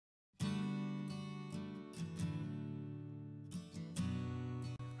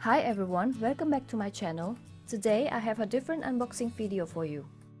Hi everyone, welcome back to my channel. Today I have a different unboxing video for you.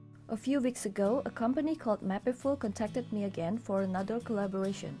 A few weeks ago, a company called Mapiful contacted me again for another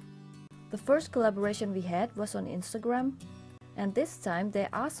collaboration. The first collaboration we had was on Instagram, and this time they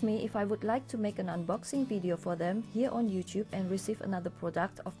asked me if I would like to make an unboxing video for them here on YouTube and receive another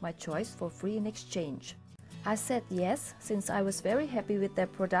product of my choice for free in exchange. I said yes, since I was very happy with their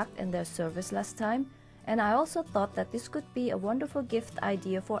product and their service last time, and I also thought that this could be a wonderful gift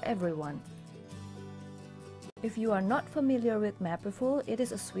idea for everyone. If you are not familiar with Mapiful, it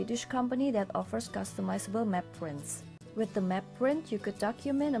is a Swedish company that offers customizable map prints. With the map print, you could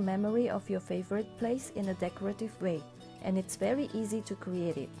document a memory of your favorite place in a decorative way, and it's very easy to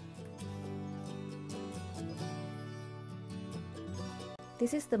create it.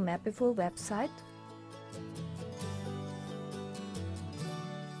 This is the Mapiful website.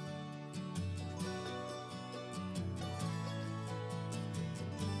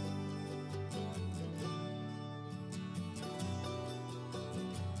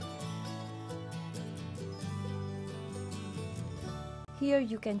 Here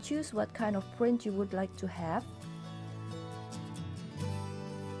you can choose what kind of print you would like to have.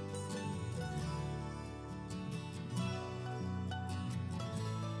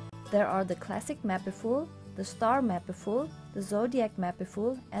 There are the classic Mapiful, the star Mapiful, the zodiac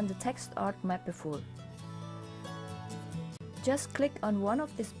Mapiful, and the text art Mapiful. Just click on one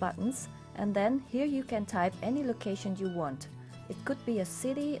of these buttons, and then here you can type any location you want. It could be a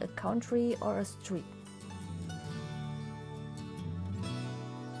city, a country, or a street.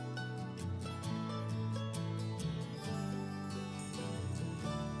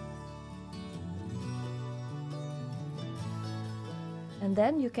 And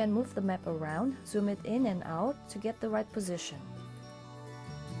then you can move the map around, zoom it in and out to get the right position.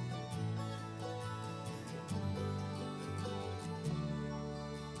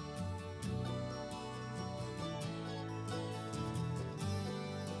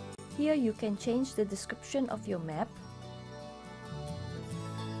 Here you can change the description of your map.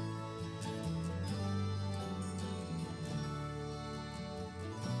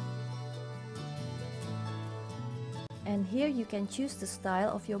 And here you can choose the style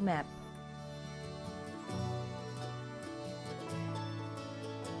of your map.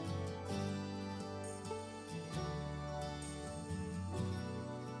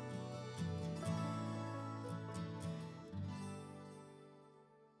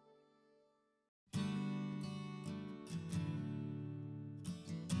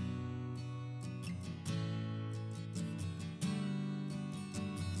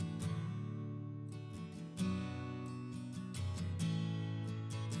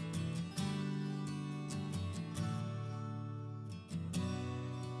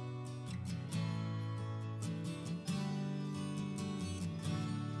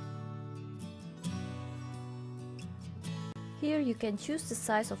 Here you can choose the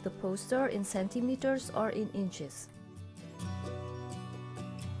size of the poster in centimeters or in inches.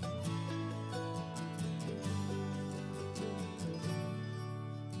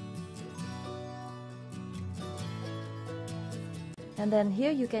 And then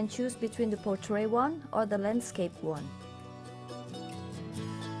here you can choose between the portrait one or the landscape one.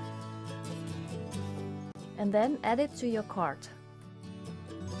 And then add it to your cart.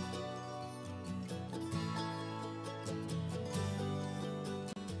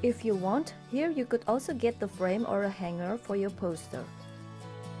 If you want, here you could also get the frame or a hanger for your poster.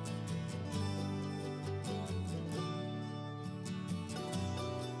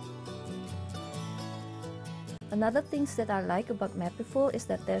 Another thing that I like about Mapiful is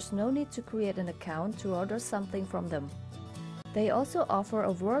that there's no need to create an account to order something from them. They also offer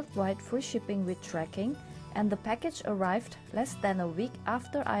a worldwide free shipping with tracking, and the package arrived less than a week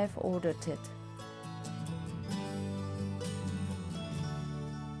after I have ordered it.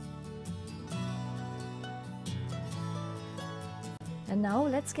 And now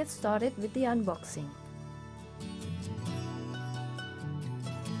let's get started with the unboxing.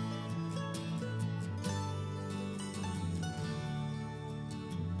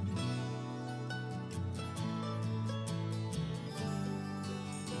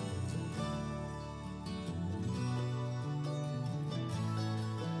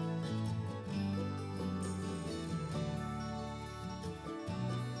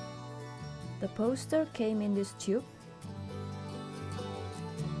 The poster came in this tube.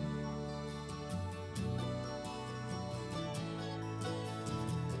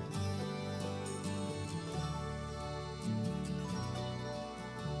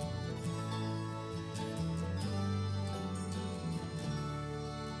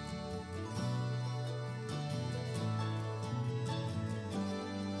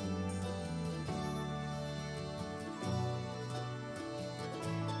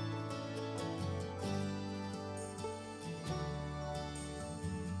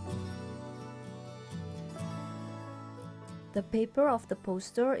 The paper of the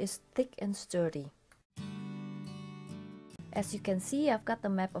poster is thick and sturdy. As you can see, I've got the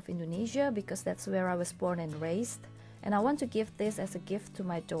map of Indonesia because that's where I was born and raised, and I want to give this as a gift to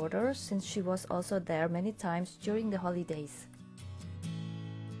my daughter since she was also there many times during the holidays.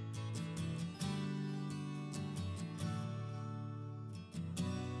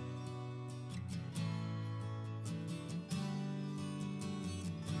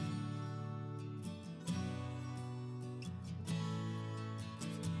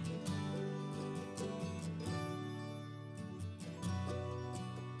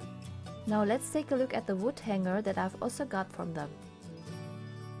 Now let's take a look at the wood hanger that I've also got from them.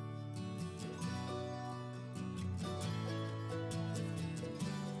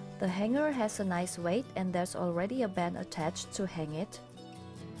 The hanger has a nice weight and there's already a band attached to hang it.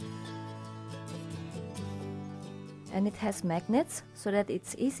 And it has magnets so that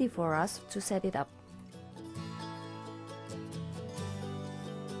it's easy for us to set it up.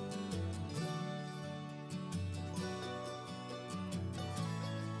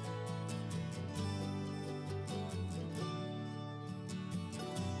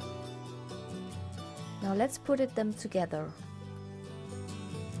 Now let's put them together.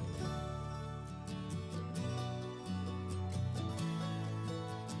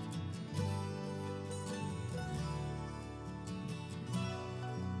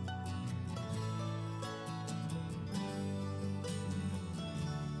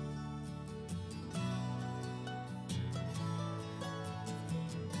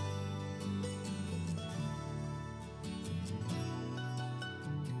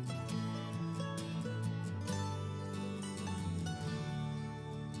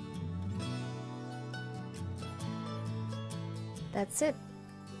 That's it.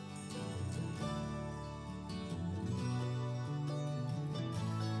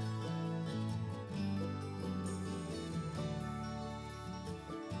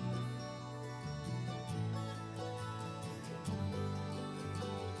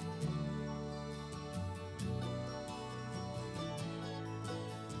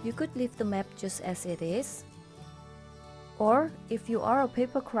 You could leave the map just as it is, or if you are a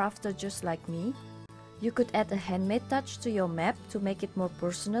paper crafter just like me, you could add a handmade touch to your map to make it more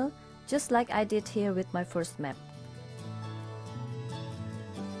personal, just like I did here with my first map.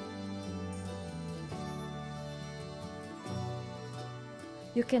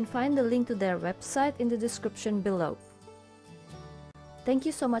 You can find the link to their website in the description below. Thank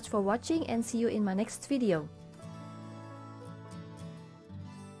you so much for watching and see you in my next video.